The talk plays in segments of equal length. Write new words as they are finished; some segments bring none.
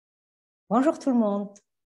Bonjour tout le monde.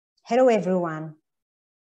 Hello everyone.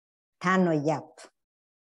 Tano Yap.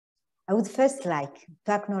 I would first like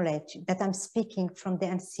to acknowledge that I'm speaking from the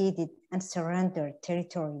unceded and surrendered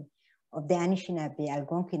territory of the Anishinaabe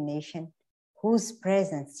Algonquin Nation, whose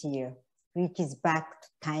presence here reaches back to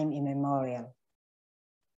time immemorial.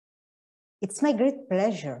 It's my great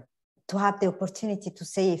pleasure to have the opportunity to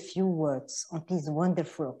say a few words on this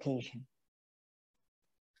wonderful occasion.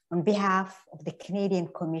 On behalf of the Canadian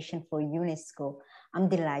Commission for UNESCO, I'm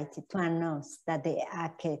delighted to announce that the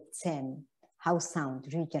Howe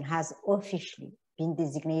Sound region has officially been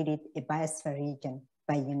designated a biosphere region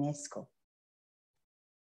by UNESCO.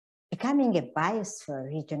 Becoming a biosphere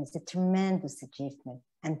region is a tremendous achievement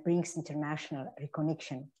and brings international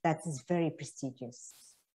recognition that is very prestigious.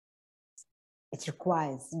 It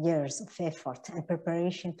requires years of effort and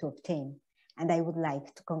preparation to obtain, and I would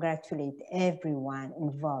like to congratulate everyone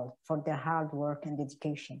involved for their hard work and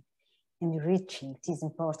dedication in reaching this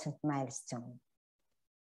important milestone.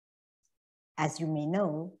 As you may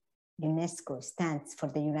know, UNESCO stands for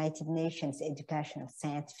the United Nations Educational,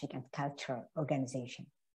 Scientific, and Cultural Organization.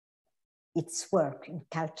 Its work in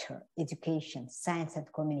culture, education, science, and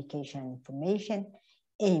communication and information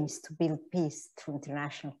aims to build peace through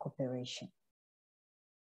international cooperation.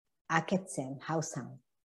 Howe Sound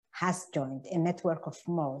has joined a network of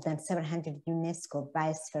more than 700 UNESCO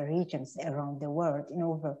biosphere regions around the world in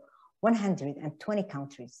over 120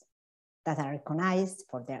 countries that are recognized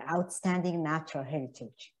for their outstanding natural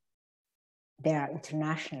heritage. They are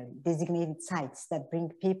internationally designated sites that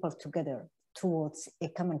bring people together towards a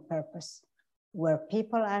common purpose, where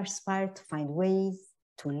people are inspired to find ways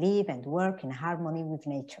to live and work in harmony with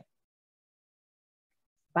nature.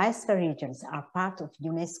 Biosphere regions are part of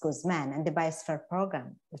UNESCO's Man and the Biosphere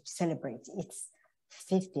program, which celebrates its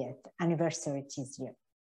 50th anniversary this year.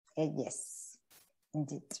 Yes,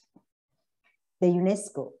 indeed. The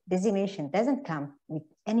UNESCO designation doesn't come with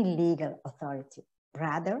any legal authority.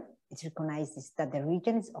 Rather, it recognizes that the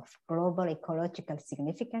region is of global ecological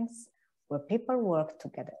significance, where people work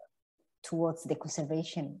together towards the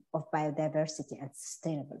conservation of biodiversity and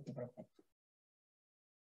sustainable development.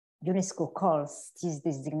 UNESCO calls these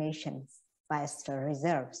designations biosphere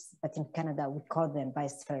reserves, but in Canada we call them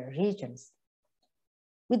biosphere regions.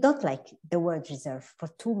 We don't like the word reserve for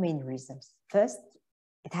two main reasons. First,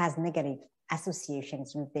 it has negative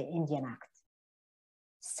associations with the Indian Act.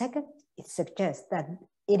 Second, it suggests that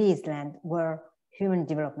it is land where human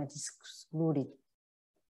development is excluded.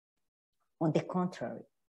 On the contrary,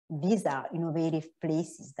 these are innovative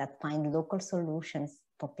places that find local solutions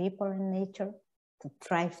for people and nature to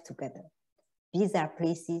thrive together. These are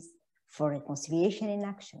places for reconciliation in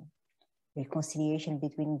action, reconciliation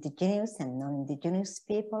between indigenous and non-indigenous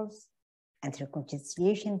peoples, and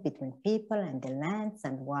reconciliation between people and the lands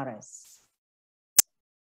and waters.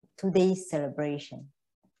 Today's celebration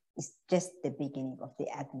is just the beginning of the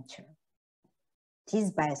adventure.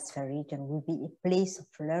 This biosphere region will be a place of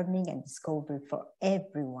learning and discovery for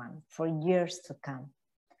everyone for years to come,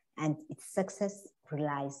 and its success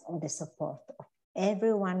relies on the support of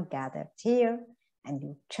everyone gathered here and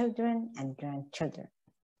your children and grandchildren.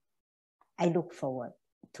 I look forward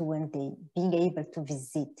to one day being able to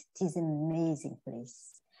visit this amazing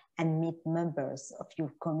place and meet members of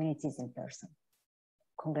your communities in person.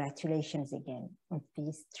 Congratulations again on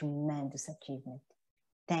this tremendous achievement.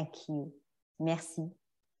 Thank you. Merci.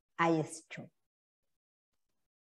 Ayescho.